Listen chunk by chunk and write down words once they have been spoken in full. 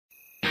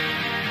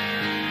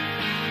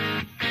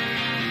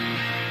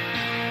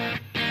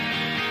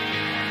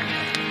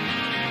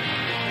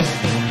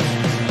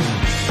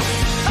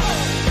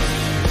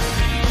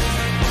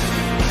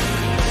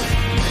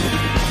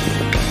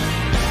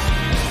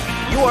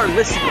are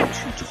listening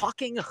to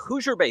Talking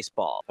Hoosier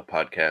Baseball, a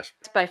podcast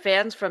by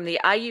fans from the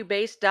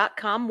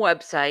IUBase.com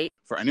website.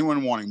 For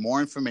anyone wanting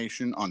more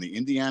information on the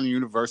Indiana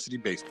University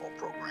baseball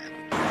program.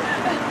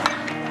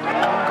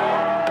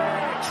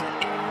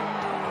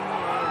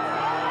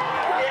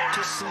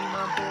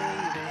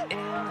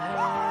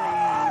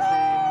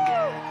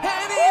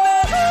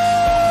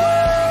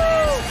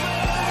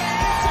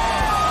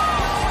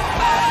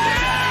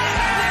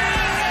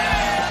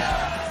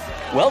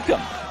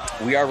 Welcome.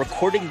 We are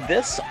recording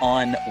this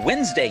on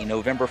Wednesday,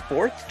 November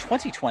 4th,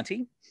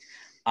 2020.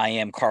 I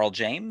am Carl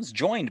James,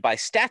 joined by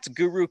stats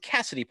guru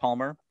Cassidy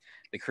Palmer,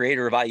 the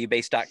creator of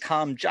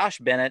IUBase.com, Josh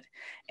Bennett,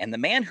 and the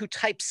man who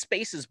types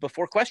spaces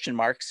before question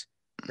marks,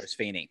 Chris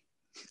Feeney.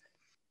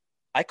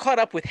 I caught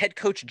up with head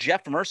coach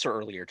Jeff Mercer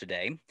earlier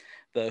today.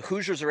 The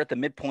Hoosiers are at the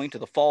midpoint of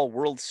the Fall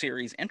World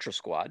Series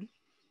intra-squad.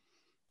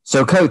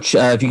 So, Coach,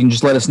 if you can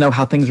just let us know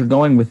how things are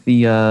going with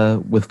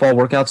the with fall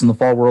workouts in the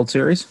Fall World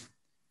Series.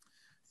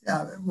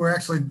 Yeah,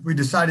 we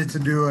decided to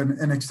do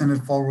an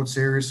extended Fall World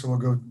Series, so we'll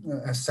go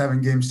a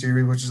 7-game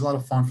series, which is a lot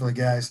of fun for the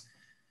guys,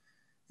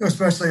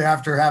 especially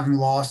after having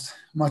lost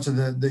much of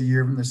the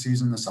year from the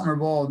season, the summer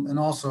ball, and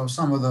also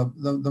some of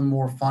the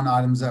more fun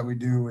items that we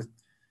do with,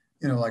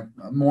 like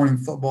morning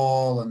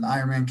football and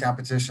Ironman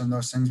competition,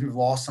 those things. We've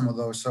lost some of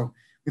those, so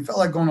we felt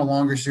like going a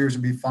longer series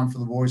would be fun for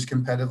the boys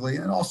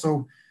competitively, and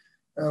also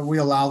we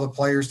allow the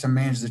players to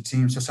manage the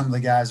team, so some of the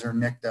guys are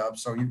nicked up.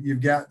 So you've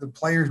got the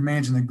players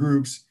managing the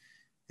groups,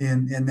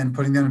 and then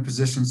putting them in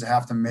positions to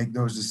have to make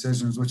those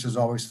decisions, which is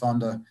always fun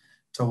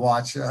to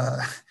watch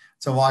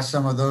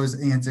some of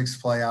those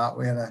antics play out.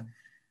 We had a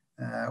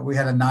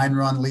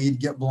 9-run lead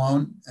get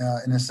blown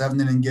in a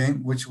 7-inning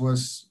game, which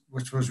was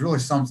really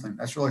something.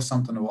 That's really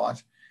something to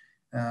watch.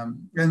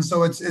 And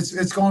so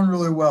it's going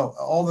really well.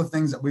 All the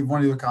things that we've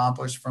wanted to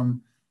accomplish,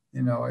 from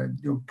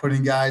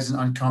putting guys in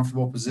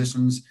uncomfortable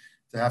positions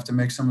to have to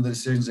make some of the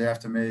decisions they have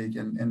to make,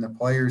 and the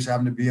players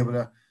having to be able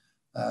to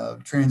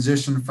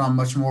transition from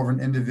much more of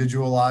an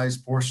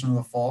individualized portion of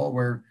the fall,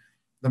 where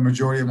the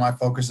majority of my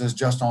focus is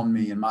just on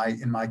me and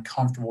in my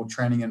comfortable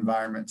training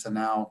environment, to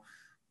now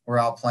we're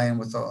out playing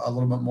with a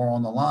little bit more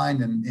on the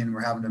line, and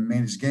we're having to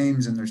manage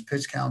games, and there's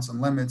pitch counts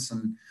and limits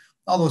and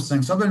all those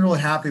things. So I've been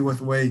really happy with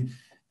the way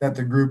that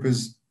the group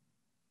has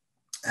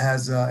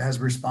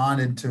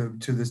responded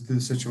to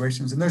the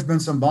situations. And there's been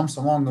some bumps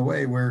along the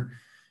way where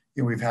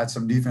we've had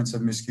some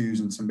defensive miscues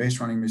and some base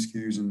running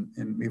miscues,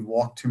 and we've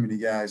walked too many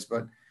guys,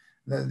 but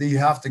you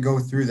have to go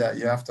through that.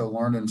 You have to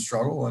learn and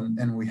struggle,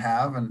 and we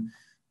have. And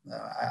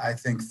I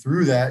think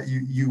through that,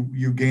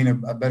 you gain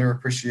a better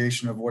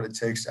appreciation of what it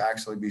takes to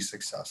actually be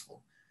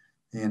successful.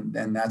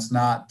 And that's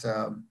not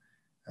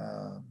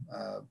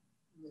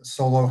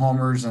solo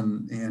homers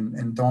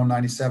and throwing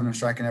 97 and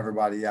striking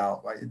everybody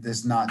out. Right?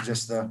 It's not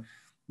just the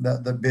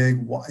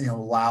big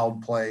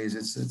loud plays.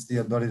 It's the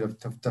ability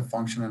to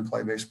function and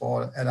play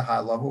baseball at a high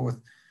level with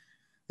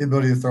the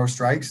ability to throw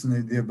strikes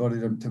and the ability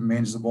to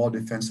manage the ball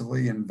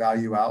defensively and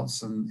value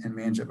outs and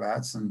manage at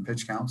bats and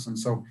pitch counts. And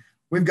so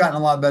we've gotten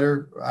a lot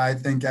better, I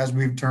think, as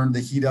we've turned the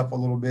heat up a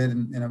little bit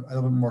in a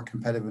little bit more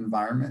competitive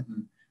environment.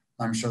 And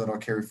I'm sure that'll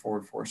carry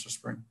forward for us this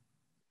spring.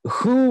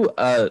 Who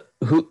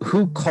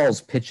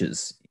calls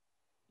pitches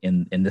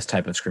in this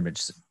type of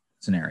scrimmage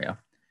scenario?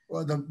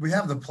 Well, we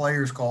have the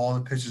players call all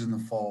the pitches in the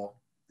fall.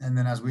 And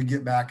then as we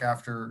get back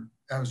after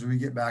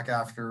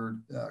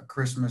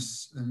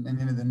Christmas and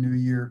into the new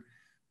year,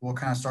 we'll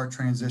kind of start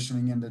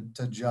transitioning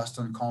into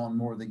Justin calling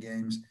more of the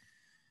games.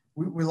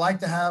 We like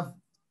to have,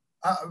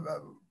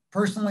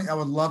 personally, I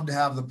would love to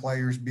have the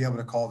players be able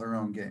to call their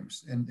own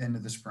games into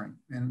the spring.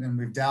 And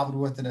we've dabbled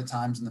with it at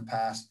times in the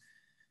past.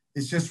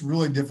 It's just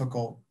really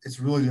difficult. It's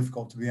really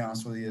difficult, to be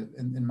honest with you,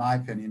 in my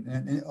opinion.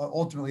 And it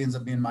ultimately ends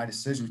up being my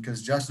decision,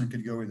 because Justin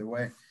could go either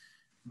way.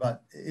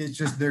 But it's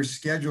just their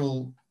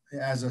schedule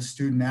as a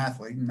student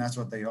athlete, and that's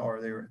what they are.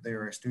 They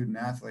are a student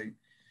athlete.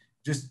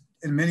 Just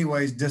in many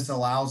ways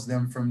disallows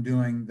them from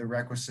doing the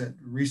requisite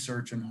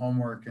research and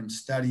homework and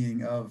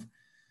studying of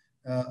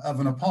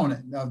an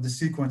opponent, of the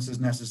sequences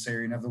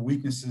necessary and of the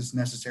weaknesses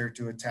necessary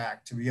to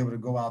attack, to be able to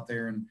go out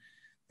there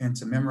and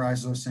to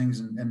memorize those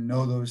things and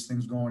know those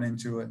things going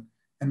into it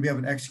and be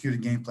able to execute a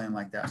game plan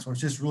like that. So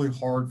it's just really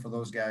hard for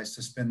those guys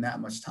to spend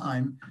that much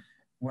time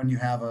when you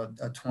have a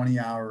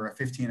 20-hour or a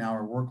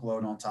 15-hour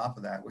workload on top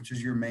of that, which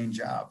is your main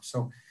job.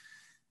 So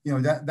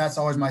that's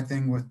always my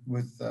thing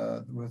with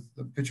the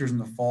pitchers in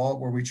the fall,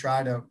 where we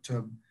try to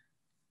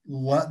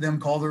let them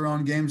call their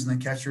own games,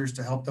 and the catchers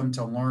to help them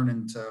to learn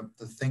and to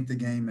think the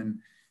game,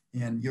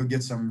 and you'll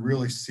get some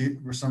really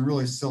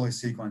silly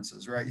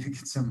sequences, right? You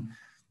get some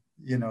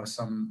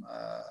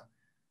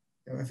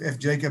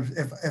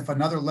if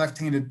another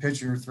left-handed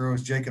pitcher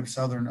throws Jacob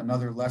Southern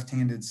another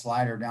left-handed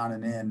slider down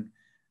and in,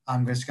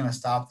 I'm going to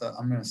stop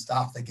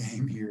the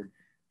game here,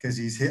 because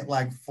he's hit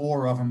like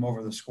 4 of them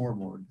over the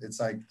scoreboard. It's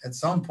like at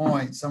some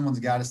point someone's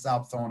got to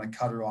stop throwing a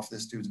cutter off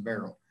this dude's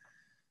barrel.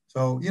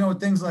 So,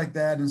 things like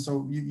that. And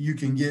so you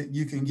can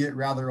get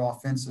rather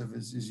offensive,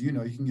 you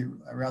can get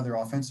rather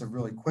offensive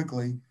really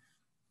quickly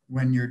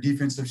when your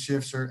defensive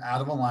shifts are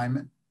out of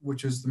alignment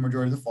which is the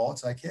majority of the fall.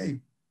 It's like, hey,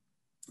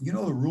 you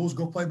know the rules,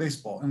 go play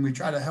baseball. And we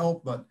try to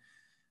help, but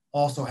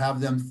also have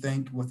them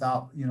think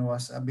without,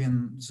 us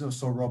being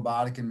so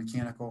robotic and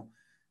mechanical.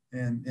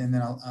 And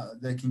then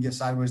they can get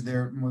sideways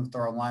there with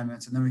our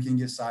alignments, and then we can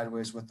get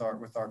sideways with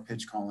our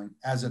pitch calling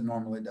as it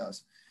normally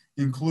does,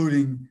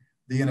 including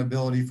the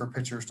inability for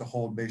pitchers to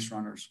hold base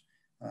runners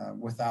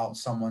without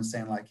someone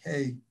saying like,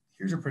 hey,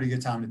 here's a pretty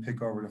good time to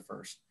pick over to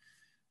first.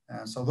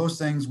 So those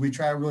things we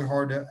try really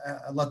hard to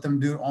let them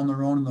do it on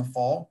their own in the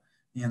fall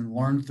and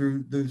learn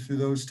through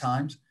those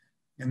times.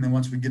 And then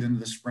once we get into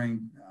the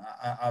spring,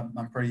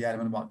 I'm pretty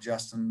adamant about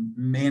Justin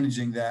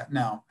managing that.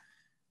 Now,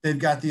 they've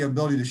got the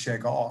ability to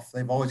shake off.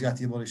 They've always got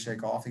the ability to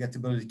shake off. They got the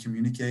ability to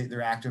communicate.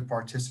 They're active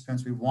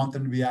participants. We want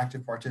them to be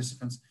active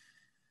participants.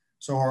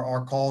 So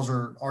our calls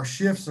are our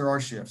shifts.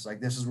 Like,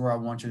 this is where I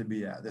want you to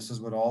be at. This is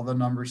what all the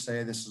numbers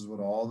say. This is what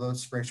all the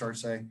spray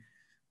charts say.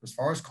 As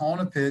far as calling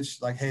a pitch,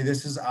 like, hey,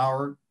 this is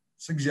our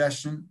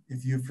suggestion.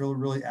 If you feel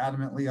really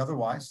adamantly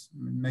otherwise,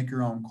 make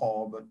your own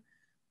call. But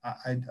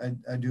I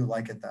do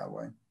like it that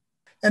way.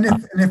 And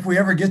if we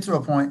ever get to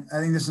a point, I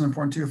think this is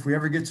important too. If we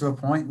ever get to a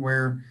point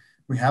where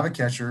we have a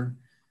catcher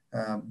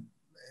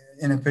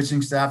in a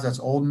pitching staff that's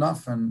old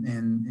enough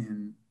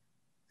and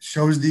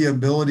shows the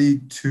ability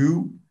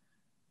to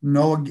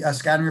know a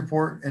scouting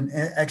report and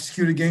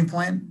execute a game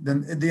plan,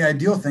 then the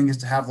ideal thing is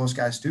to have those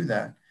guys do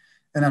that.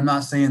 And I'm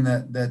not saying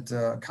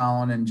that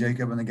Colin and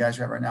Jacob and the guys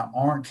we have right now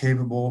aren't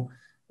capable.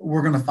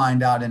 We're going to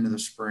find out into the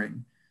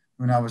spring.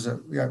 When I was at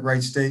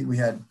Wright State, we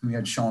had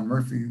Sean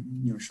Murphy.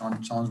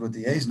 Sean's with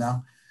the A's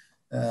now.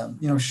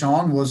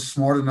 Sean was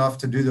smart enough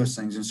to do those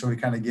things, and so he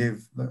kind of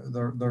gave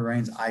the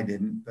reins. I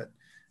didn't, but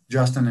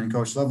Justin and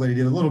Coach Lovelady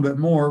did a little bit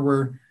more.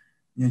 Where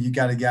you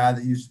got a guy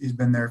that he's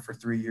been there for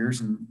 3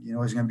 years, and he's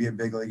going to be a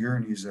big leaguer,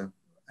 and he's an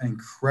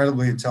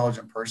incredibly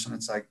intelligent person.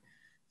 It's like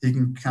he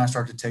can kind of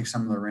start to take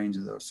some of the reins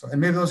of those. So, and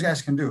maybe those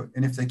guys can do it,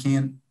 and if they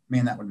can,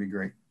 man, that would be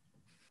great.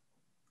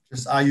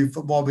 Just IU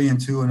football being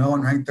 2-0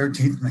 and ranked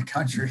 13th in the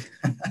country.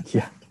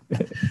 Yeah.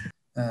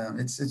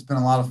 It's been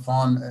a lot of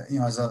fun,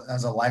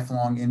 as a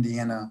lifelong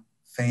Indiana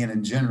fan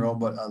in general,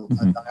 but a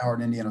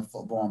diehard Indiana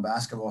football and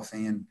basketball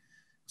fan,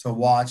 to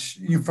watch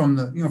from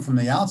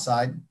the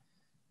outside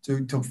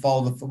to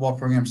follow the football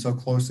program so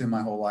closely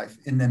my whole life,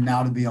 and then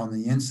now to be on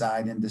the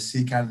inside and to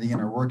see kind of the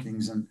inner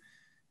workings and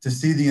to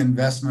see the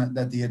investment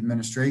that the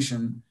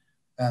administration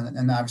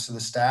and obviously the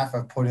staff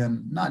have put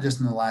in, not just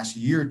in the last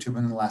year or two, but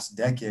in the last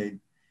decade.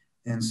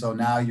 And so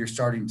now you're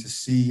starting to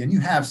see, and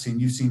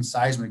you've seen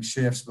seismic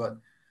shifts, but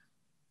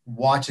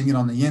watching it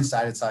on the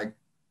inside, it's like,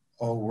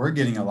 oh, we're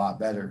getting a lot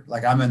better.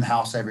 Like, I'm in the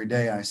house every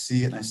day. I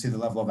see it, and I see the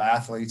level of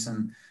athletes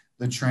and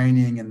the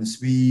training and the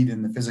speed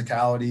and the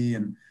physicality.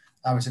 And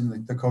obviously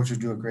the coaches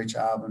do a great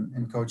job.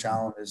 And Coach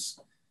Allen is,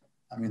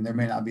 there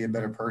may not be a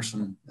better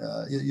person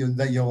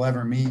that you'll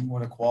ever meet.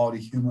 What a quality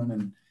human.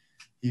 And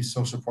he's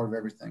so supportive of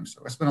everything.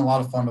 So it's been a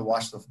lot of fun to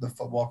watch the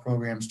football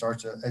program start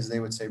to, as they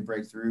would say,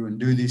 break through and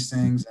do these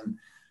things. And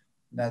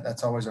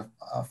that's always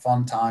a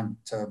fun time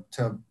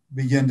to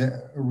begin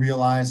to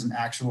realize and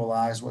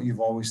actualize what you've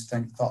always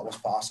thought was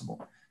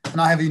possible. And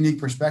I have a unique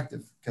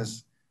perspective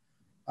because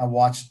I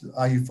watched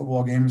IU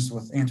football games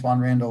with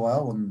Antoine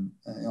Randall and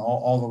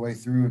all the way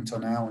through until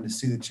now, and to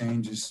see the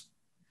changes,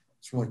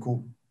 it's really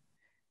cool.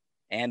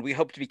 And we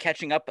hope to be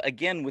catching up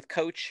again with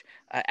Coach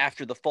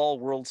after the Fall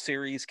World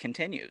Series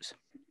continues.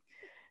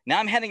 Now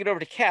I'm handing it over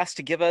to Cass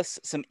to give us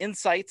some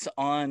insights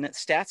on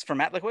stats from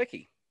Matt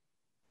Litwicki.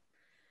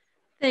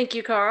 Thank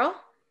you, Carl.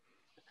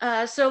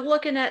 So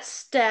looking at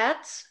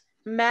stats,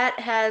 Matt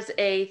has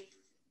a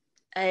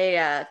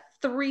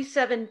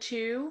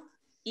 3.72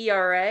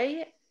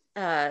 ERA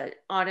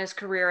on his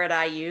career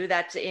at IU.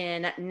 That's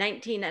in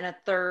 19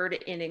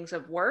 1/3 innings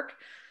of work.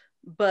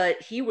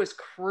 But he was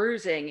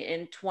cruising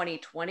in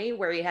 2020,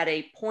 where he had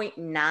a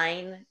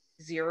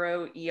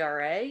 0.90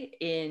 ERA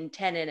in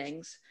 10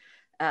 innings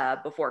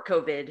before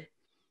COVID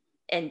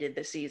ended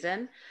the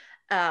season.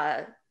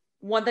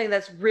 One thing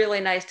that's really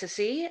nice to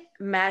see,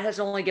 Matt has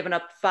only given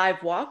up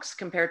 5 walks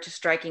compared to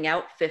striking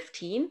out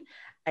 15.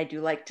 I do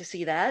like to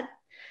see that.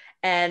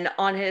 And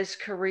on his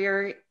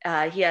career,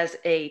 he has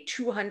a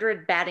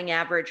 200 batting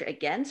average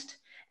against.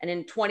 And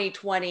in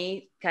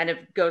 2020, kind of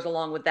goes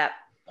along with that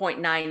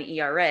 0.9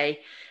 ERA,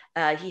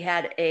 he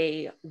had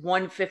a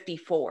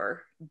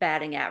 154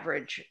 batting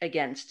average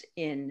against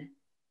in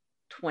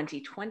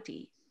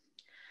 2020.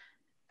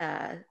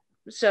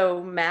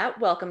 So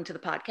Matt, welcome to the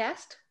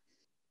podcast.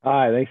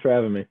 Hi, thanks for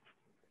having me.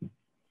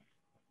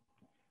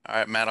 All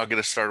right, Matt, I'll get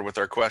us started with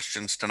our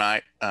questions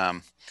tonight.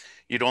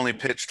 You'd only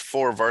pitched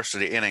 4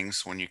 varsity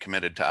innings when you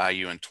committed to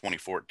IU in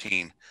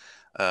 2014.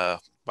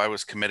 Why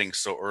was committing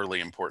so early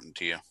important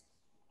to you?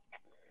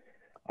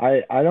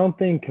 I don't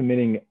think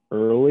committing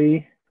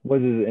early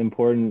was as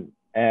important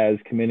as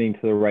committing to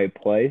the right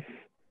place.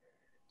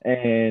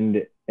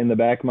 And in the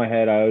back of my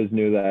head, I always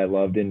knew that I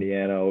loved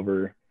Indiana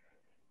over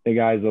the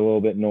guys a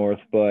little bit north.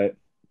 But,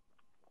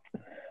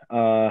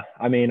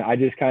 I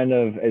just kind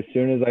of, as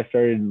soon as I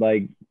started,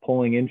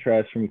 pulling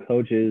interest from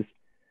coaches,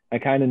 I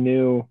kind of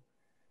knew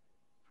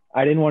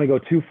I didn't want to go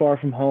too far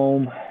from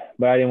home,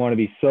 but I didn't want to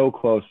be so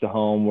close to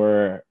home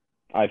where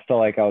I felt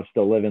like I was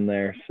still living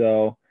there.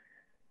 So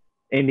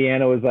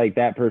Indiana was like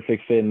that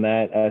perfect fit in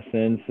that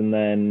essence. And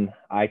then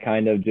I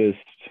kind of just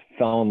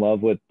fell in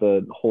love with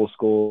the whole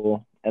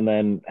school. And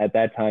then at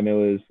that time it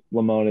was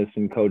Lamonis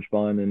and Coach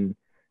Bun and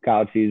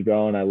Kyle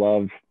Cheesebro, and I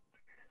loved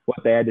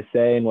what they had to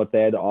say and what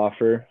they had to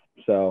offer.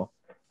 So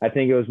I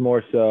think it was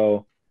more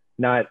so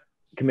not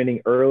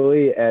committing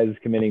early as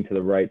committing to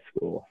the right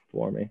school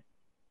for me.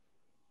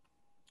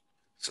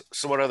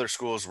 So what other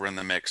schools were in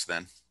the mix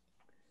then?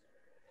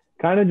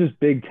 Kind of just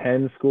Big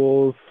Ten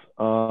schools.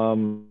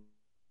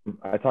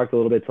 I talked a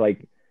little bit to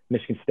like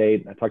Michigan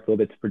State. I talked a little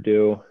bit to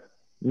Purdue.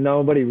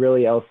 Nobody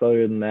really else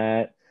other than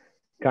that,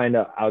 kind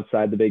of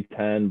outside the Big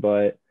Ten,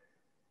 but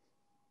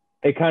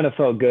it kind of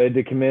felt good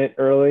to commit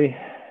early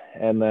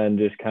and then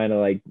just kind of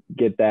like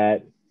get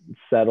that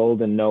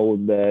settled and know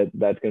that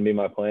that's going to be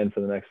my plan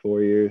for the next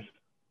 4 years.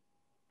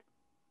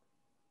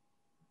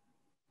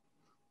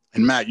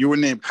 And Matt, you were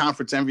named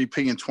conference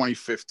MVP in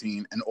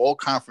 2015 and all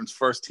conference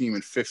first team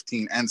in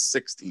 15 and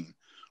 16.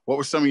 What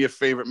were some of your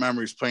favorite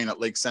memories playing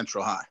at Lake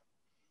Central High?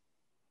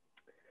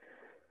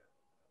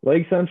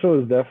 Lake Central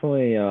was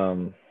definitely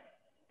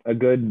a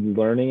good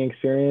learning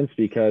experience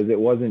because it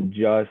wasn't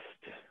just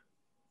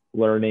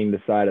learning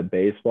the side of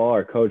baseball.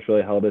 Our coach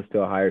really held us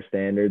to a higher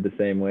standard the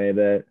same way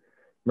that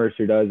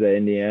Mercer does at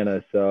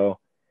Indiana. So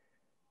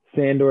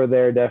Sandor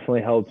there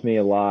definitely helped me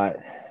a lot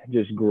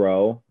just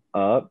grow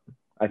up.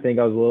 I think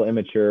I was a little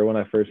immature when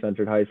I first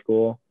entered high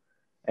school.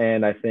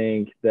 And I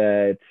think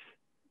that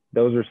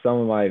those are some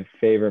of my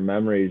favorite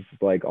memories,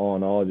 like all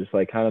in all, just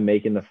like kind of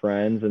making the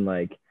friends and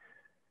like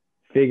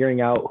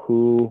figuring out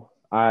who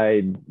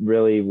I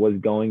really was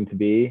going to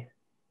be.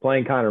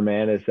 Playing Connor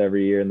Manis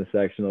every year in the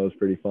sectional was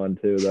pretty fun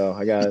too, though.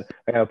 I gotta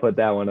put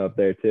that one up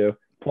there too.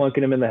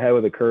 Plunking him in the head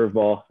with a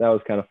curveball, that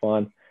was kind of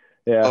fun.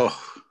 Yeah.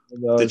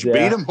 Oh, did you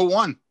beat him? Who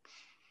won?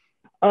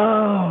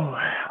 Oh,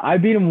 I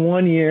beat him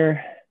 1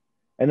 year,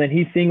 and then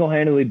he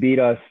single-handedly beat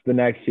us the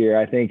next year.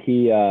 I think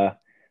he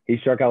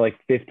struck out like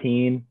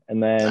 15,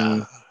 and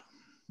then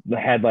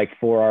had like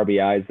 4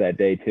 RBIs that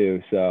day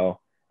too. So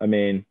I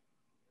mean,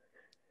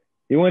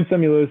 you win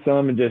some, you lose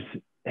some, and just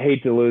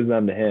hate to lose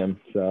them to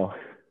him. So.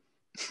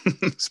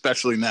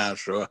 Especially now,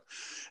 sure.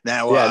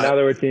 Now, yeah, now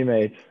that we're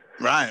teammates.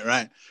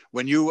 Right.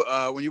 When you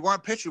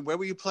weren't pitching, where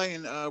were you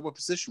playing? What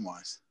position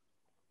wise?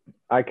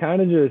 I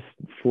kind of just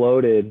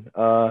floated.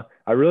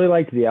 I really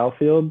liked the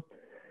outfield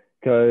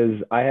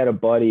because I had a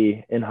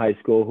buddy in high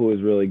school who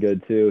was really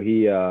good too.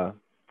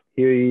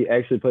 He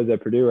actually plays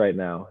at Purdue right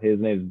now. His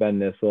name's Ben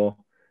Nissel.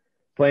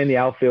 Playing the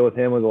outfield with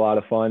him was a lot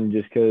of fun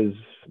just because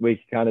we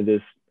could kind of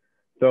just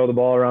throw the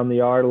ball around the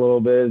yard a little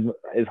bit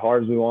as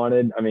hard as we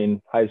wanted. I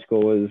mean, high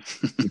school was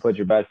you put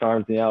your best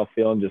arms in the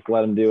outfield and just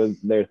let them do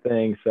their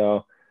thing.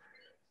 So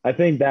I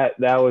think that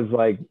was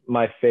like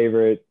my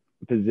favorite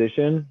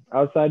position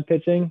outside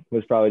pitching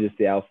was probably just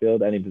the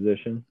outfield, any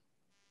position.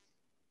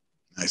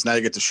 Nice. Now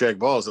you get to shake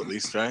balls at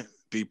least, right?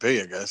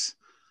 BP, I guess.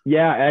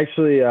 Yeah,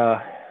 actually,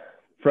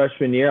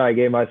 freshman year, I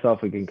gave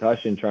myself a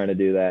concussion trying to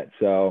do that.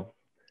 So.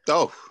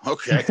 Oh,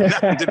 okay.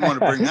 I didn't want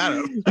to bring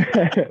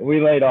that up.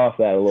 We laid off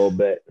that a little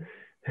bit.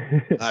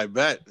 I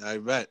bet.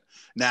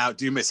 Now,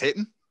 do you miss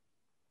hitting?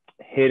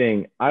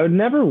 Hitting. I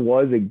never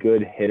was a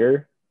good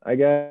hitter, I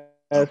guess.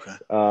 Okay.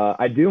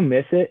 I do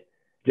miss it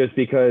just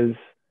because,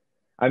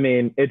 I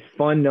mean, it's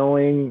fun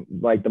knowing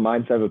like the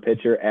mindset of a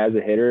pitcher as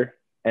a hitter,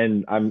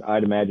 and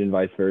I'd imagine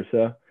vice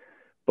versa,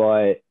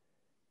 but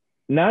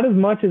not as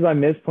much as I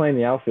miss playing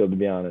the outfield, to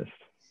be honest.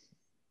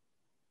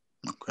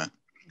 Okay.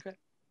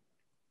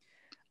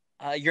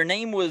 Your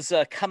name was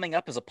coming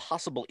up as a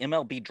possible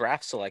MLB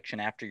draft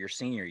selection after your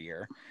senior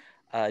year.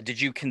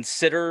 Did you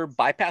consider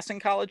bypassing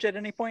college at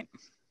any point?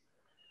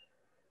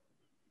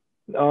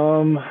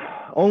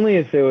 Only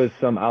if it was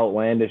some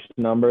outlandish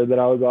number that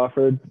I was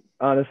offered,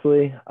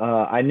 honestly.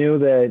 I knew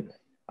that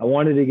I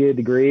wanted to get a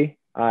degree.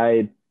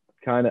 I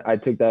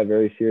took that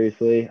very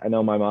seriously. I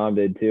know my mom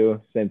did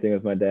too. Same thing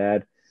with my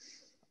dad.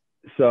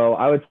 So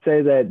I would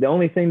say that the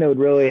only thing that would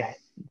really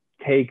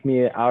take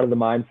me out of the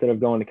mindset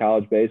of going to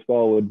college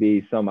baseball would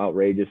be some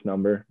outrageous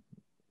number.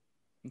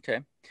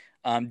 Okay.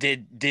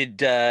 Did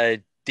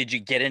you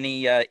get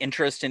any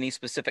interest in any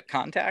specific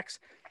contacts?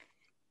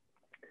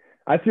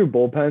 I threw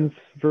bullpens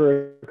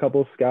for a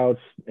couple of scouts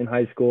in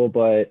high school,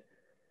 but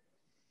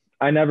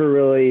I never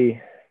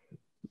really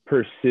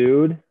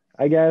pursued,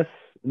 I guess,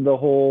 the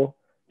whole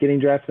getting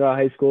drafted out of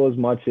high school as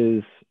much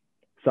as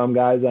some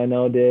guys I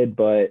know did.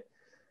 But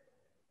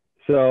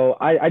so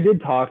I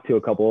did talk to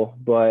a couple,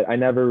 but I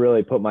never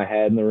really put my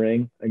head in the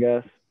ring, I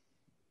guess.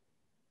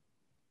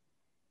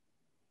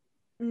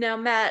 Now,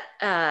 Matt,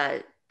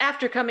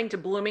 after coming to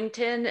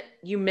Bloomington,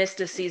 you missed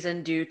a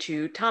season due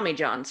to Tommy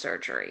John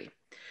surgery.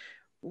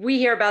 We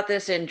hear about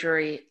this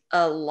injury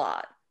a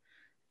lot.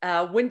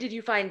 When did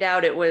you find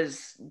out it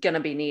was going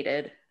to be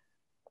needed?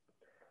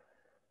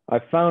 I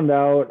found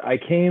out I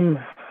came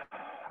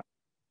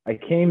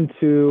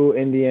to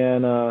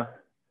Indiana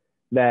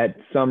that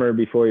summer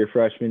before your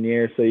freshman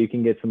year so you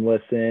can get some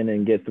lifts in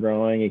and get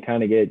throwing and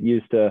kind of get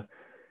used to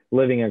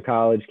living on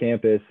college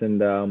campus.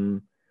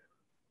 And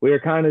we were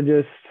kind of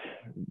just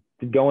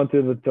going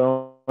through the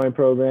throwing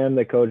program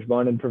that Coach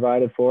Bunn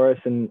provided for us.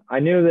 And I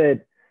knew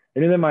that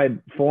my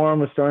form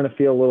was starting to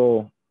feel a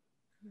little,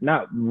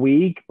 not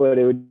weak, but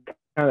it would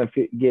kind of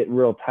get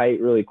real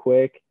tight really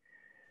quick.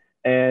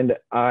 And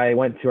I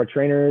went to our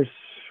trainers.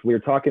 We were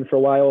talking for a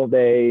while.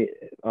 They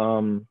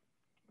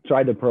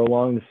tried to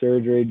prolong the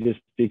surgery just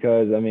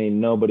because, I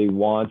mean, nobody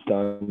wants to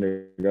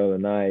undergo the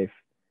knife.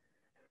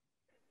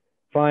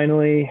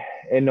 Finally,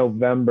 in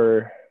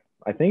November,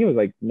 I think it was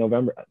like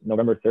November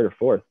 3rd or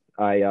 4th,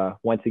 I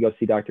went to go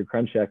see Dr.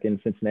 Kremchek in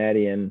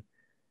Cincinnati, and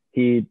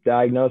he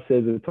diagnosed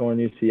it as a torn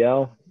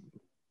UCL,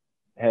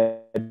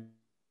 had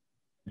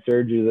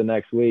surgery the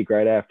next week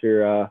right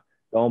after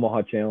the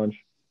Omaha Challenge.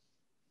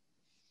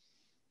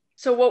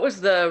 So what was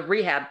the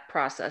rehab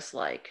process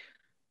like?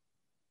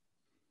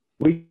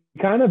 We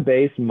kind of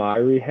based my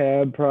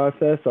rehab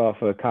process off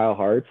of Kyle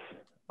Hart's.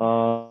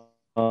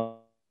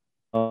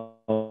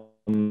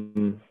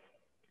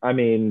 I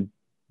mean,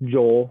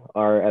 Joel,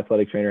 our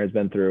athletic trainer, has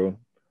been through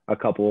a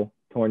couple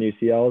torn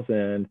UCLs,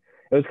 and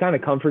it was kind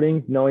of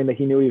comforting knowing that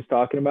he knew what he was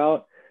talking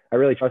about. I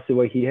really trusted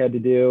what he had to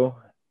do,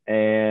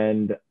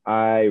 and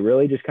I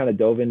really just kind of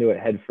dove into it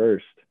head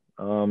first.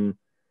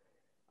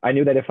 I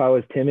knew that if I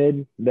was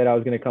timid, that I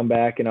was going to come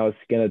back and I was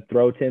going to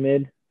throw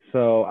timid.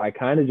 So I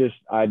kind of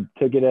I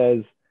took it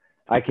as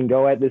I can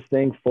go at this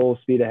thing full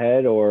speed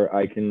ahead, or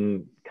I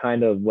can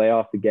kind of lay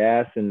off the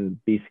gas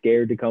and be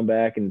scared to come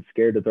back and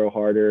scared to throw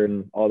harder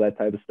and all that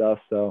type of stuff.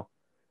 So,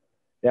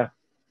 yeah.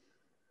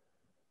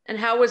 And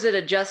how was it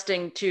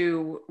adjusting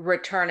to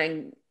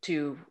returning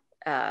to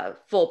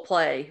full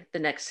play the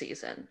next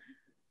season?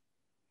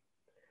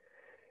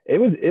 It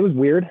was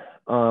weird.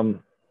 Coming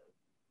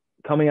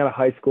out of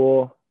high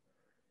school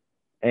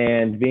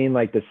and being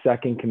like the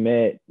second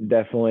commit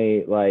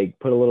definitely like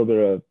put a little bit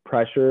of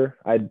pressure,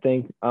 I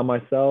think, on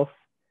myself.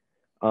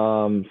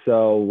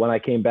 So when I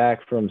came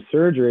back from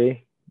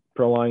surgery,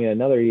 prolonging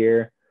another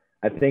year,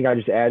 I think I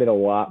just added a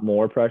lot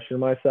more pressure to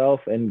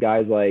myself. And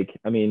guys like,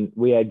 I mean,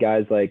 we had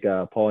guys like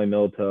Paulie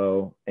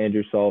Milto,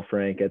 Andrew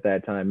Salfrank at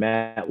that time,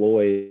 Matt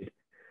Lloyd,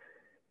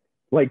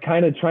 like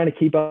kind of trying to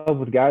keep up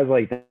with guys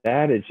like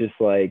that. It's just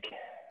like,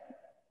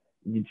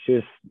 it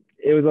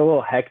was a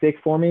little hectic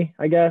for me,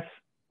 I guess,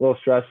 a little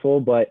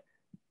stressful, but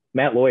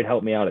Matt Lloyd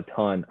helped me out a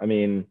ton. I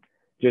mean,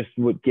 just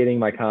with getting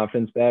my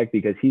confidence back,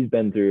 because he's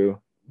been through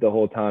the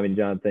whole Tommy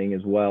John thing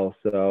as well.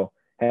 So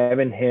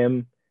having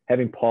him,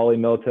 having Paulie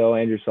Milto,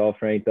 Andrew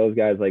Salfrank, those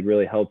guys like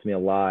really helped me a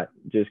lot,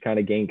 just kind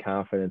of gain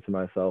confidence in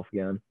myself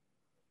again.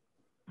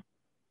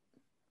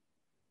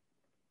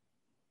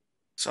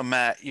 So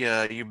Matt,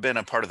 you've been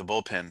a part of the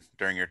bullpen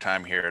during your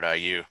time here at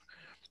IU.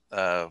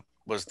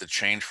 Was the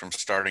change from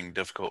starting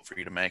difficult for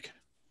you to make?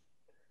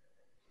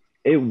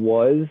 It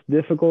was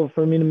difficult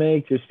for me to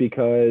make just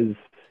because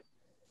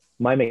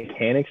my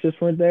mechanics just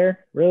weren't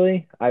there,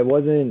 really. I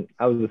was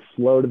a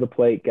slow to the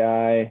plate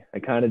guy. I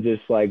kind of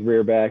just like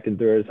rear backed and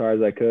threw it as hard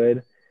as I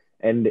could.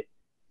 And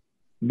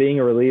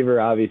being a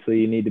reliever, obviously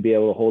you need to be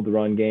able to hold the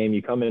run game.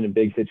 You come in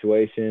big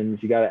situations,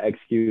 you got to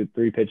execute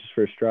 3 pitches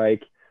for a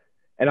strike.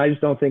 And I just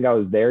don't think I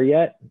was there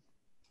yet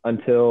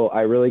until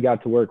I really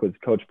got to work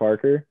with Coach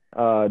Parker,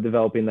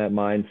 developing that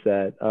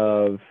mindset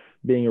of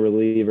being a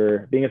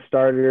reliever. Being a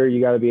starter,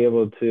 you got to be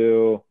able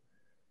to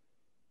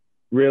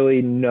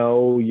really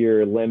know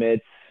your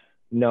limits,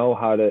 know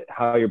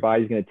how your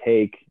body's going to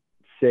take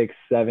 6,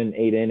 7,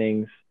 8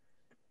 innings.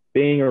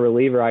 Being a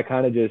reliever,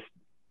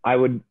 I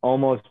would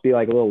almost be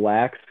like a little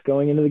lax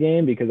going into the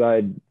game because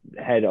I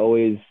had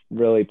always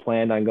really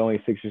planned on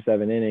going 6 or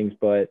 7 innings.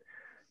 But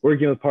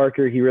working with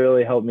Parker, he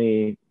really helped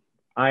me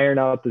iron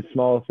out the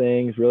small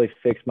things, really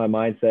fix my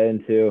mindset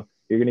into,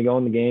 you're going to go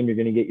in the game, you're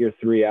going to get your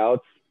 3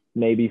 outs,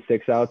 maybe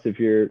 6 outs if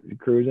you're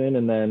cruising,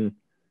 and then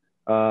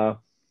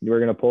we're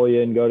going to pull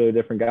you and go to a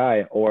different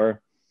guy,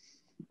 or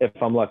if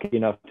I'm lucky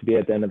enough to be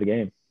at the end of the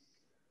game.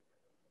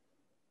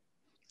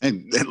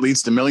 And it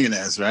leads to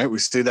millionaires, right? We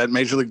say that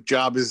major league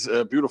job is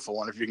a beautiful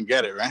one if you can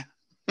get it, right?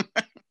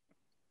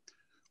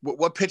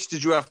 What pitch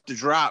did you have to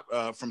drop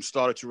from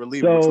starter to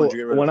reliever? So which one did you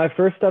get rid when of? I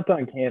first stepped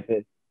on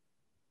campus,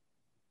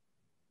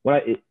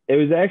 it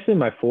was actually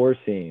my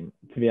 4-seam,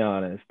 to be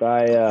honest.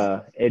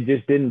 It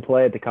just didn't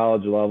play at the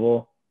college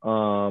level.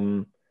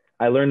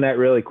 I learned that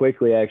really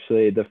quickly,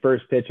 actually. The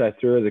first pitch I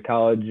threw as a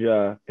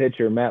college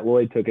pitcher, Matt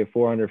Lloyd took it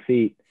 400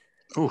 feet.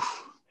 Oof.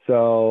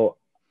 So,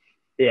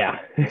 yeah.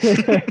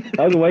 That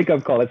was a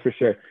wake-up call, that's for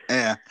sure.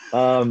 Yeah.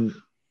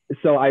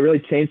 So I really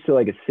changed to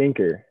like a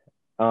sinker.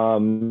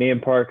 Me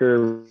and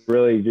Parker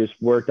really just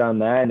worked on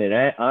that, and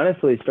it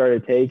honestly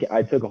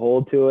I took a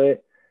hold to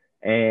it,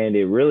 and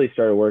it really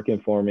started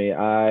working for me.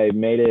 I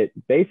made it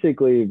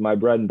basically my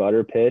bread and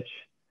butter pitch,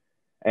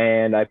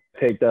 and I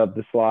picked up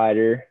the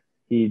slider.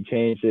 He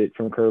changed it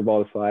from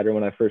curveball to slider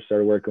when I first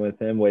started working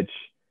with him, which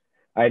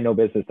I had no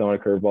business throwing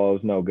a curveball. It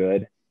was no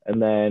good.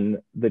 And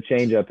then the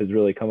changeup has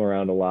really come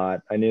around a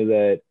lot. I knew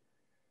that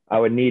I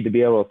would need to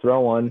be able to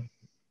throw one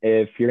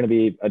if you're going to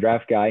be a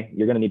draft guy,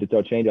 you're going to need to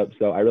throw changeup.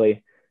 So I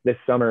really, this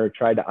summer,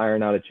 tried to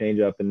iron out a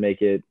changeup and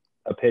make it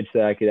a pitch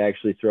that I could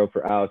actually throw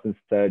for outs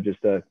instead of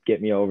just to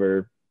get me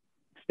over,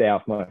 stay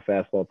off my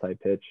fastball type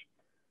pitch.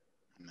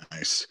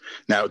 Nice.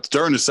 Now,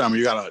 during the summer,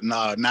 you got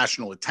a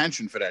national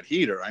attention for that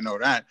heater. I know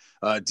that.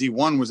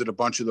 D1 was at a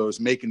bunch of those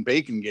making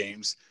bacon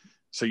games.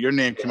 So your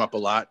name came up a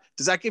lot.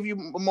 Does that give you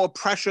more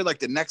pressure, like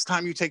the next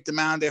time you take the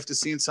mound after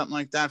seeing something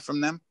like that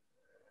from them?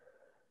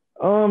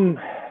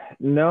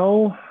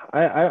 No,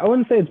 I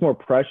wouldn't say it's more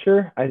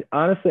pressure. I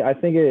honestly, I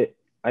think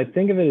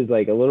of it as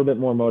like a little bit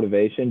more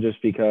motivation,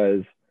 just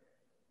because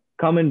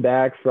coming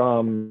back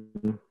from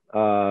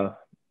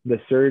the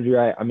surgery,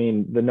 I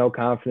mean, the no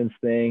confidence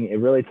thing, it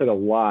really took a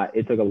lot.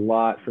 It took a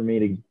lot for me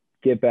to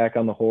get back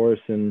on the horse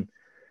and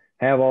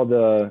have all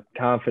the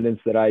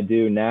confidence that I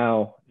do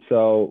now.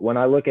 So when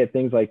I look at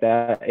things like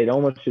that, it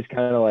almost just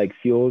kind of like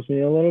fuels me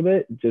a little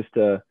bit, just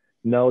to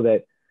know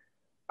that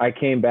I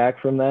came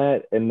back from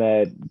that and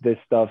that this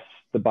stuff's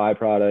the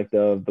byproduct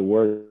of the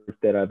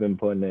work that I've been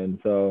putting in.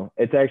 So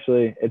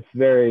it's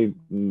very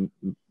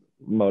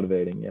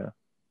motivating. Yeah.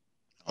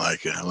 I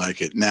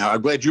like it. Now,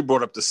 I'm glad you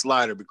brought up the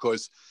slider,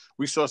 because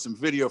we saw some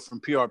video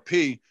from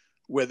PRP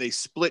where they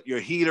split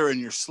your heater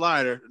and your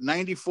slider,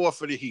 94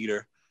 for the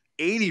heater,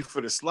 80 for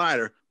the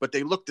slider, but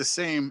they look the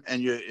same,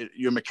 and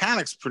your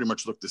mechanics pretty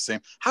much look the same.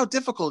 How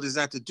difficult is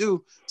that to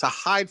do, to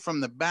hide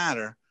from the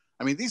batter?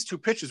 I mean, these two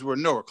pitches were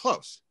nowhere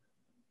close.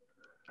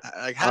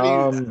 Like,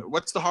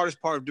 what's the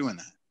hardest part of doing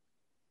that?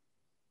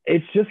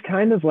 It's just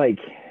kind of like,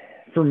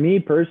 for me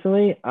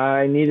personally,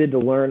 I needed to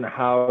learn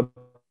how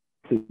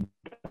to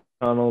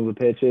tunnel the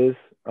pitches,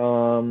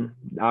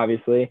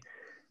 obviously.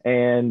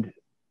 And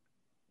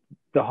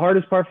the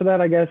hardest part for that,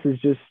 I guess, is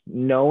just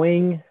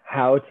knowing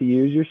how to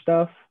use your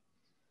stuff.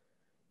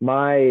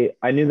 I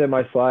knew that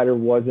my slider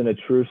wasn't a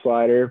true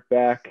slider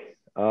back,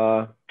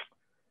 I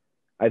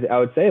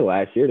would say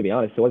last year, to be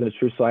honest. It wasn't a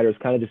true slider. It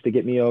was kind of just to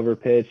get me over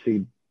pitch,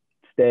 to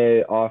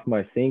stay off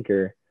my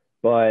sinker.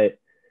 But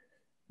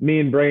me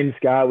and Braden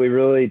Scott, we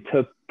really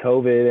took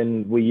COVID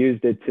and we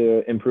used it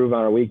to improve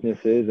on our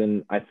weaknesses.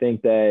 And I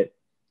think that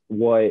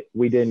what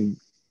we did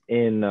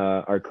in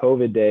our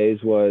COVID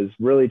days was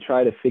really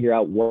try to figure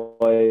out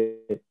what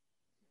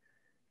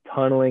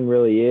tunneling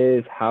really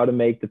is, how to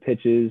make the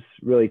pitches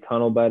really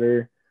tunnel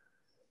better,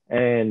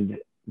 and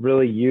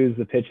really use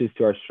the pitches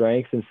to our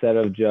strengths instead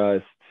of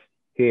just,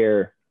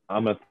 here,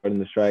 I'm going to throw it in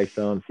the strike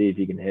zone, see if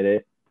you can hit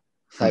it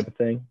type of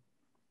thing.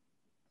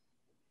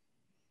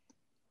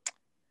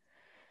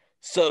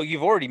 So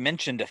you've already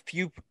mentioned a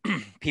few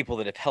people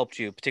that have helped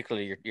you,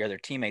 particularly your other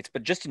teammates,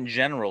 but just in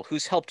general,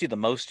 who's helped you the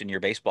most in your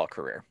baseball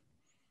career?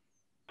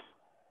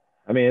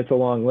 I mean, it's a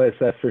long list,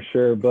 that's for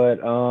sure. But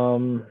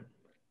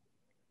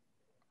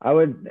I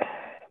would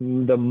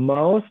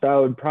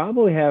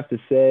probably have to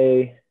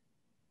say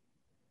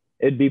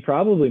it'd be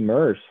probably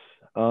Merce.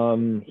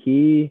 When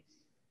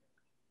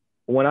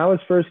I was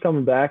first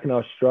coming back and I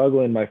was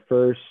struggling my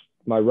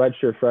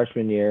redshirt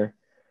freshman year,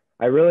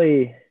 I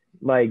really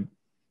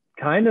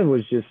kind of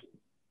was just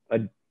a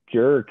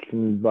jerk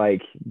and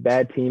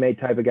bad teammate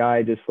type of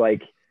guy, just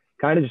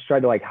kind of just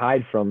tried to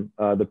hide from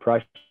the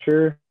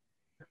pressure.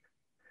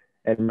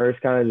 And Merce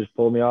kind of just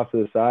pulled me off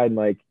to the side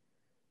and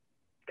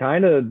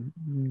kind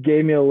of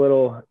gave me a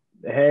little,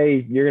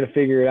 hey, you're going to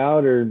figure it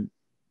out, or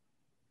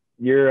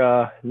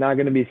you're not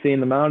going to be seeing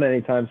the mound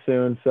anytime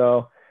soon.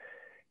 So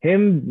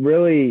him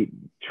really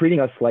treating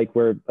us like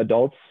we're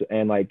adults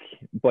and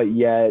but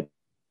yet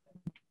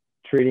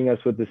treating us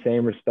with the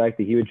same respect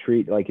that he would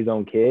treat his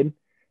own kid.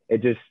 I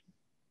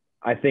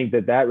think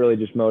that really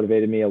just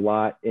motivated me a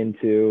lot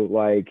into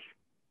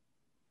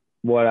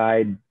what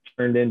I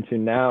turned into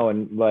now,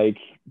 and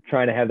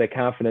trying to have that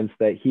confidence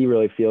that he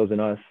really feels in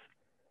us,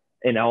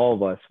 in all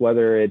of us,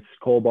 whether it's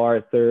Cole Barr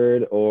at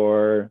third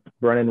or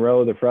Brennan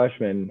Rowe, the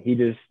freshman.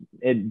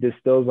 It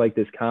distills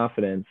this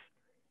confidence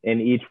in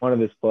each one of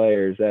his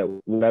players,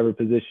 that whatever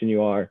position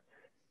you are,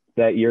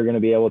 that you're going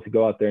to be able to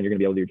go out there and you're going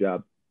to be able to do your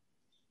job.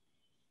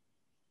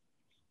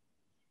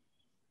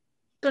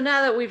 So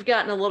now that we've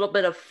gotten a little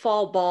bit of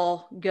fall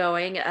ball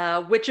going,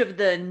 which of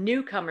the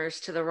newcomers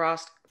to the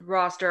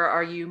roster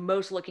are you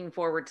most looking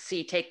forward to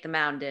see take the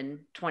mound in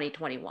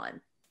 2021?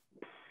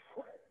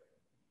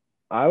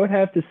 I would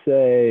have to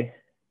say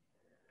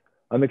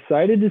I'm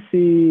excited to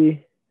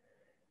see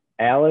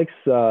Alex.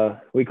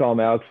 We call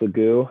him Alex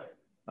Lagoo.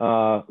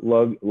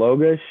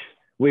 Logish.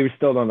 We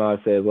still don't know how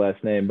to say his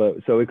last name, but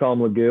so we call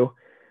him Lagoo.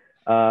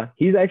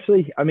 He's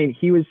actually,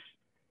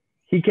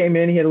 he came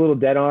in, he had a little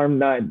dead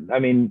arm.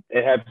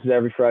 It happens to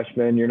every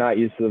freshman. You're not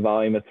used to the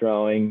volume of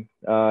throwing.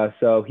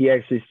 So he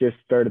actually just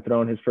started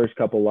throwing his first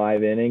couple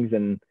live innings,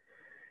 and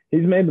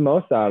he's made the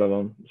most out of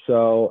them.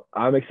 So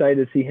I'm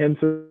excited to see him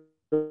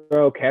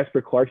throw.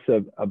 Casper Clark's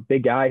a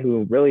big guy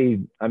who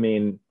really,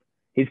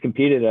 he's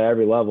competed at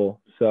every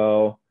level.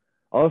 So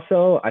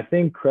also, I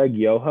think Craig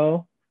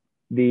Yoho,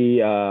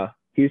 the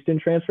Houston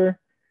transfer,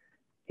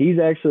 he's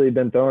actually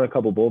been throwing a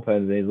couple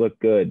bullpens and he's looked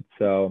good.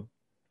 So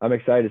I'm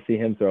excited to see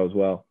him throw as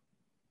well.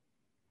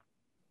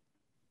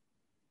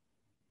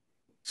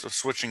 So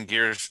switching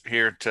gears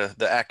here to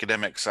the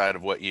academic side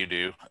of what you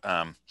do,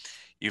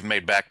 you've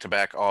made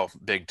back-to-back all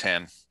Big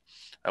Ten.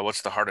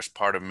 What's the hardest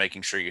part of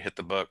making sure you hit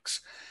the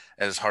books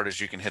as hard as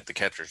you can hit the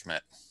catcher's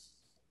mitt?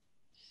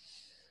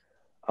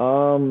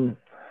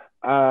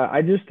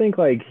 I just think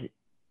like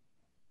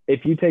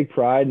if you take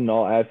pride in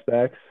all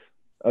aspects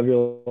of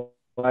your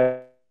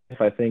life,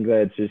 I think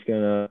that it's just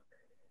gonna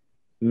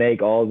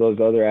make all those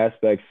other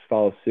aspects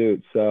follow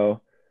suit.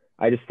 So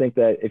I just think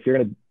that if you're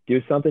gonna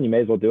do something, you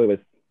may as well do it with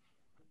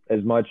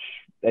as much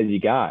as you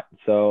got.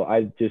 So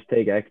I just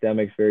take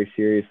academics very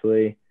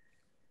seriously.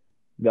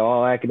 The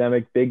all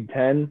academic Big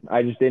Ten,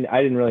 I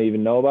didn't really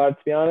even know about it,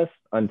 to be honest,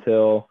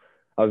 until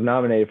I was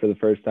nominated for the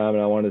first time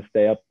and I wanted to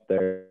stay up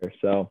there.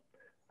 So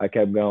I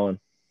kept going.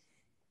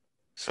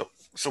 So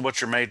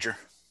what's your major?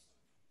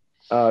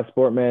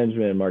 Sport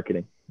management and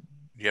marketing.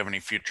 Do you have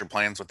any future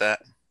plans with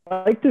that?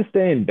 I like to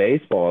stay in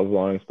baseball as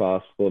long as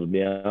possible, to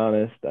be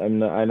honest. I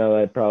know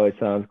that probably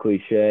sounds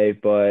cliche,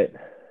 but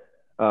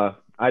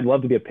I'd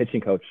love to be a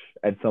pitching coach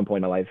at some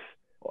point in my life.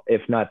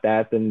 If not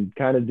that, then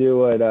kind of do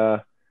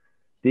what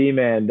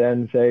D-Man,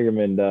 Den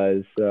Sagerman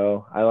does.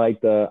 So I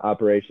like the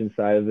operations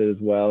side of it as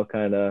well,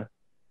 kind of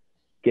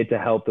get to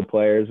help the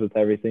players with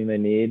everything they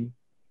need.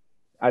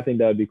 I think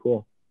that would be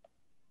cool.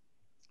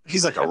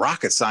 He's like a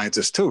rocket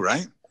scientist too,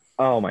 right?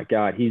 Oh my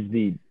God. He's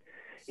the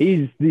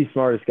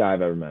smartest guy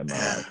I've ever met in my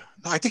life.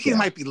 No, I think he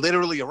might be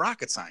literally a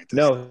rocket scientist.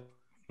 No,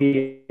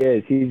 he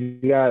is.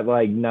 He's got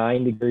like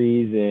 9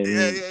 degrees and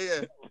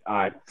Yeah.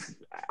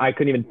 I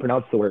couldn't even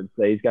pronounce the word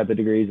that he's got the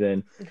degrees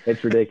in.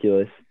 It's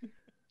ridiculous.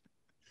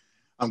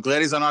 I'm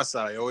glad he's on our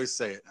side. I always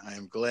say it. I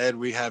am glad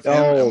we have him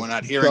and we're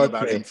not hearing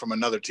about him from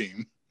another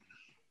team.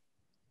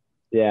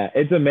 Yeah,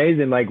 it's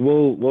amazing. Like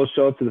we'll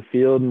show up to the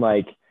field and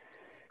like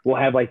we'll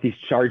have like these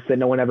charts that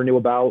no one ever knew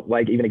about,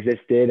 like even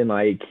existed, and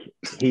like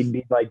he'd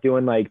be like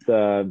doing like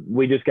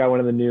we just got one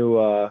of the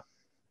new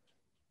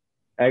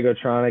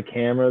Egotronic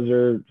cameras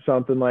or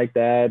something like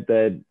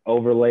that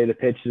overlay the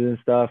pitches and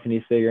stuff, and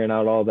he's figuring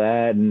out all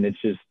that, and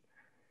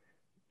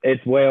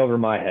it's way over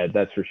my head,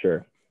 that's for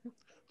sure.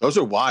 Those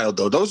are wild,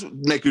 though. Those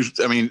make you.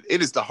 I mean,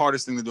 it is the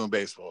hardest thing to do in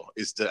baseball.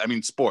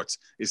 Sports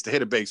is to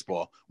hit a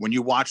baseball. When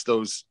you watch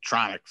those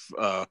tronic,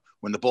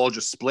 when the ball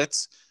just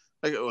splits,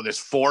 like there's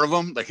 4 of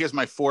them. Like here's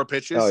my 4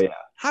 pitches. Oh yeah.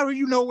 How do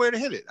you know where to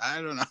hit it?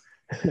 I don't know.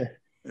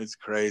 It's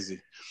crazy.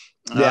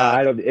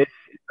 Yeah, it's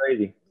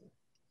crazy.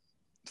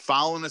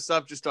 Following us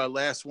up, just our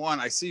last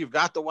one. I see you've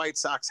got the White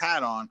Sox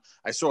hat on.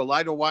 I saw a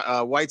lot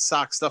of White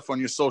Sox stuff on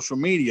your social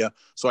media,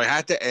 so I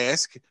had to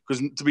ask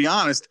because, to be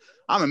honest,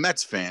 I'm a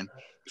Mets fan.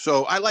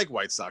 So I like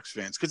White Sox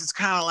fans because it's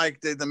kind of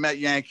like the Met,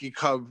 Yankee,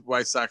 Cub,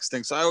 White Sox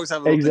thing. So I always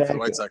have a little thing for the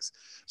White Sox.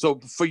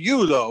 So for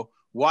you, though,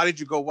 why did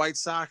you go White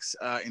Sox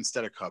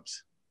instead of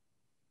Cubs?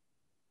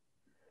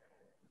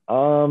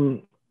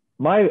 My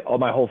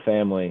whole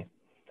family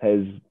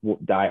has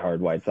diehard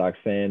White Sox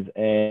fans,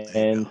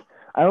 and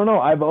I don't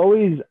know. I've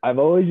always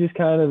just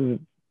kind of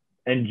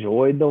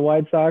enjoyed the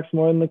White Sox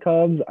more than the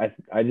Cubs.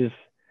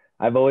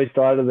 I've always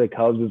thought of the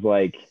Cubs as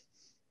like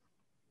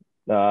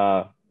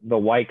the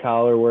white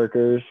collar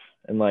workers,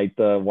 and like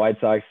the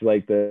White Sox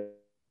like the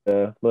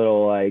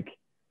little like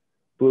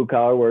blue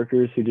collar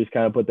workers who just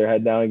kind of put their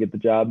head down and get the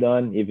job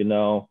done, even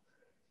though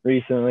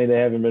recently they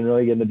haven't been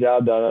really getting the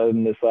job done other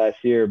than this last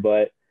year.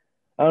 But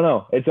I don't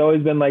know. It's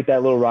always been like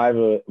that little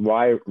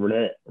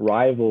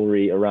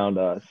rivalry around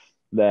us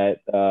that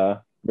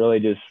really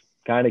just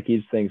kind of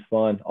keeps things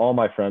fun. All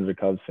my friends are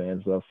Cubs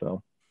fans though,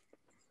 so.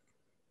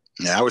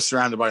 Yeah, I was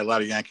surrounded by a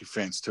lot of Yankee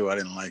fans too. I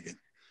didn't like it.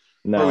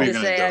 No. What were you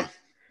gonna do?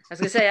 I was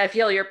going to say, I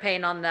feel your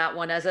pain on that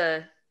one as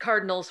a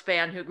Cardinals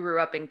fan who grew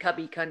up in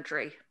Cubby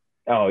country.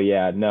 Oh,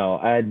 yeah. No,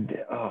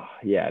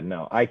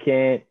 I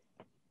can't.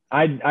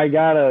 I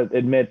got to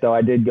admit, though,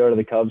 I did go to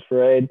the Cubs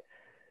parade.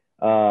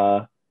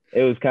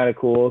 It was kind of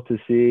cool to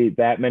see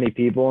that many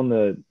people in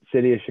the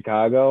city of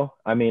Chicago.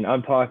 I mean,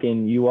 I'm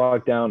talking you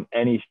walk down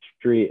any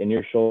street and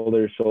you're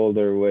shoulder to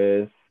shoulder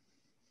with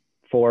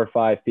 4 or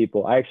 5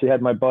 people. I actually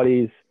had my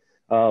buddy's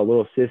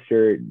little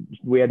sister,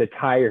 we had to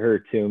tie her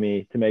to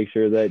me to make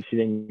sure that she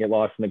didn't get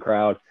lost in the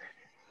crowd.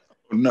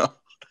 No,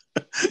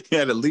 he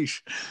had a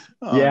leash.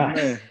 Oh, yeah.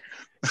 Man.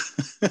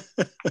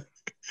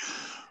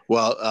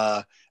 Well,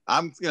 I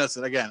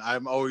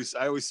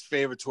always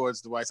favor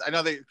towards the Whites. I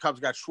know the Cubs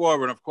got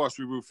Schwarber, and of course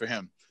we root for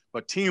him.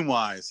 But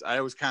team-wise, I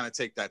always kind of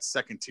take that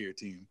second-tier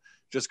team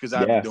just because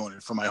I've been doing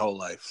it for my whole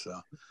life. So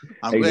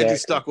I'm glad you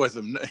stuck with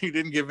him. You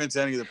didn't give in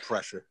to any of the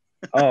pressure.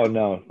 Oh,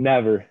 no,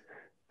 never.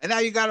 And now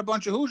you got a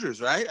bunch of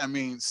Hoosiers, right? I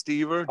mean,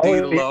 Stever,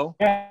 Dilo,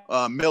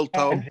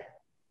 Milto.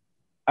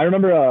 I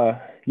remember,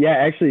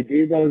 actually,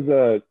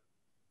 Delo's,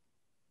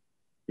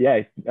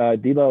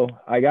 Dilo,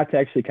 I got to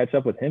actually catch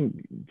up with him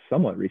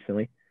somewhat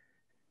recently.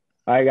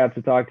 I got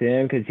to talk to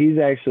him because he's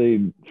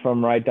actually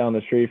from right down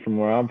the street from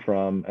where I'm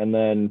from. And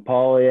then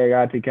Paulie I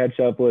got to catch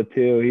up with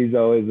too. He's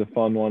always a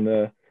fun one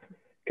to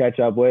catch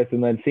up with.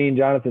 And then seeing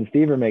Jonathan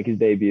Stever make his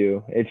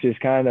debut, it's just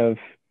kind of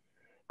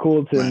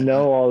cool to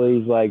know all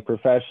these like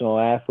professional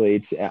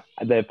athletes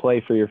that play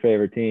for your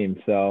favorite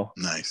team. So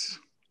nice.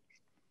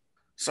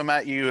 So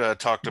Matt, you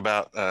talked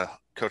about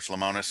Coach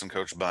Lemonis and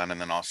Coach Bunn, and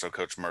then also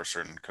Coach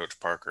Mercer and Coach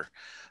Parker.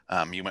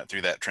 You went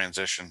through that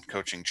transition,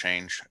 coaching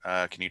change.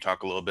 Can you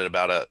talk a little bit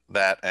about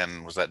that,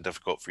 and was that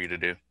difficult for you to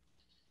do?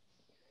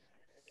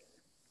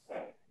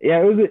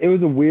 Yeah, it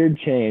was a weird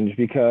change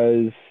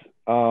because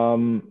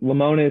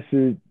Lemonis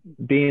is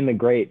being the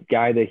great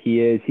guy that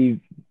he is.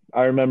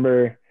 I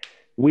remember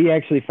we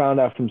actually found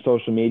out from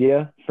social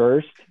media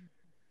first,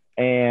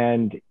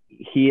 and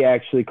he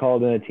actually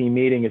called in a team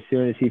meeting as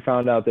soon as he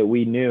found out that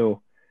we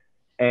knew,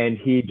 and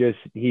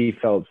he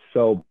felt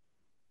so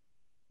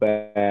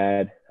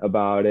bad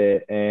about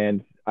it.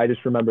 And I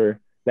just remember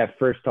that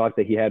first talk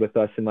that he had with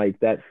us, and like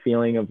that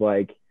feeling of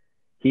like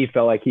he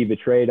felt like he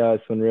betrayed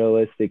us, when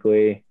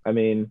realistically, I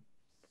mean,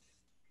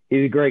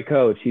 he's a great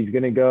coach. He's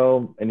going to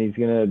go and he's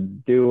going to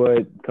do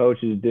what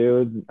coaches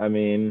do. I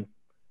mean,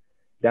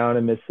 down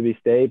in Mississippi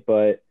State.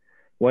 But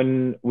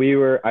when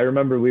I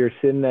remember we were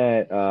sitting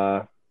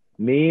at,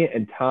 me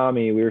and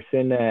Tommy, we were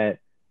sitting at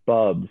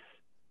Bub's,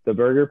 the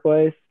burger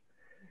place.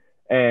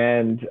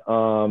 And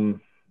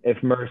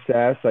if Mercer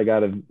asks, I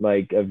got a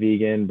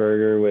vegan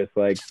burger with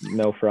like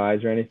no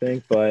fries or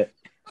anything. But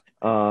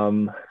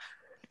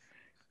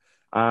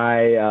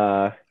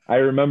I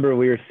remember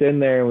we were sitting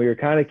there and we were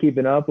kind of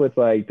keeping up with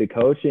like the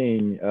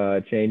coaching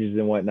changes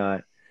and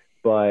whatnot.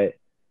 But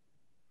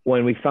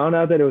when we found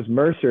out that it was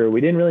Mercer, we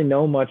didn't really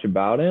know much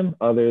about him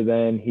other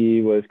than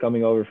he was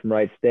coming over from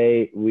Wright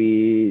State.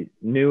 We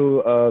knew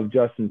of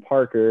Justin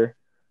Parker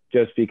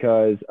just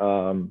because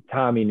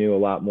Tommy knew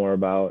a lot more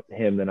about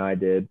him than I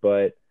did.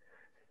 But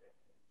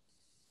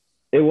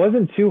it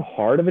wasn't too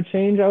hard of a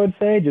change, I would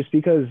say, just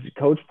because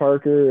Coach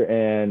Parker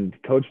and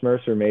Coach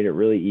Mercer made it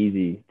really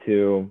easy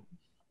to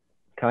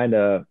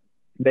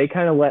they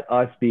kind of let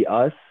us be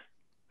us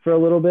for a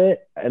little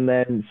bit and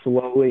then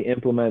slowly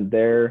implement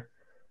their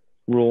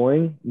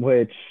ruling,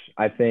 which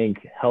I think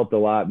helped a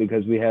lot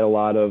because we had a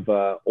lot of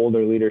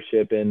older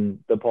leadership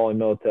in the Paulie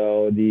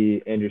Milito,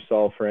 the Andrew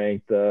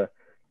Frank, the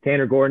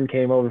Tanner Gordon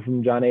came over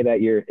from John A that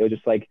year. It was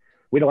just like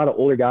we had a lot of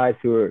older guys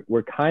who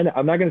were kind of,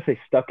 I'm not going to say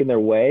stuck in their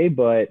way,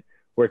 but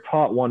were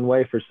taught one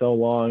way for so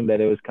long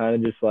that it was kind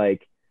of just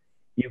like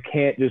you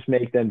can't just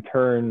make them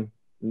turn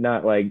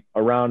not like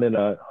around in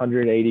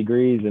 180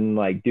 degrees and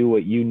like do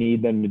what you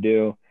need them to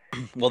do.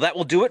 Well, that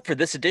will do it for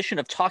this edition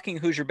of Talking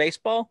Hoosier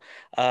Baseball.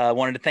 I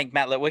wanted to thank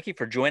Matt Litwicki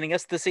for joining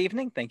us this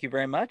evening. Thank you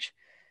very much.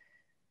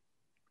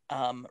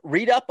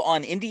 Read up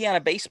on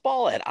Indiana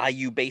baseball at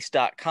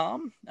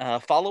iubase.com.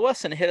 Follow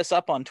us and hit us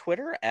up on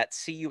Twitter at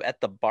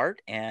CUAtTheBart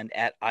and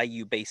at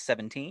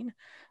IUBase17.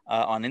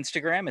 On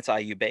Instagram, it's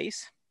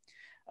IUBase.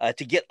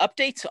 To get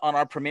updates on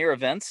our premier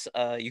events,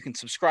 you can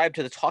subscribe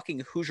to the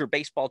Talking Hoosier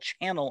Baseball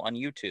channel on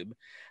YouTube.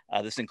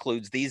 This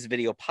includes these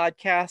video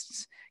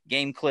podcasts,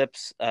 game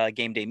clips,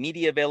 game day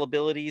media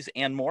availabilities,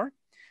 and more.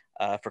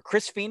 For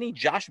Chris Feeney,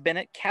 Josh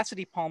Bennett,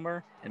 Cassidy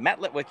Palmer, and Matt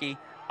Litwicki,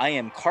 I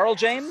am Carl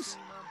James.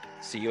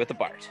 See you at the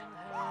BART.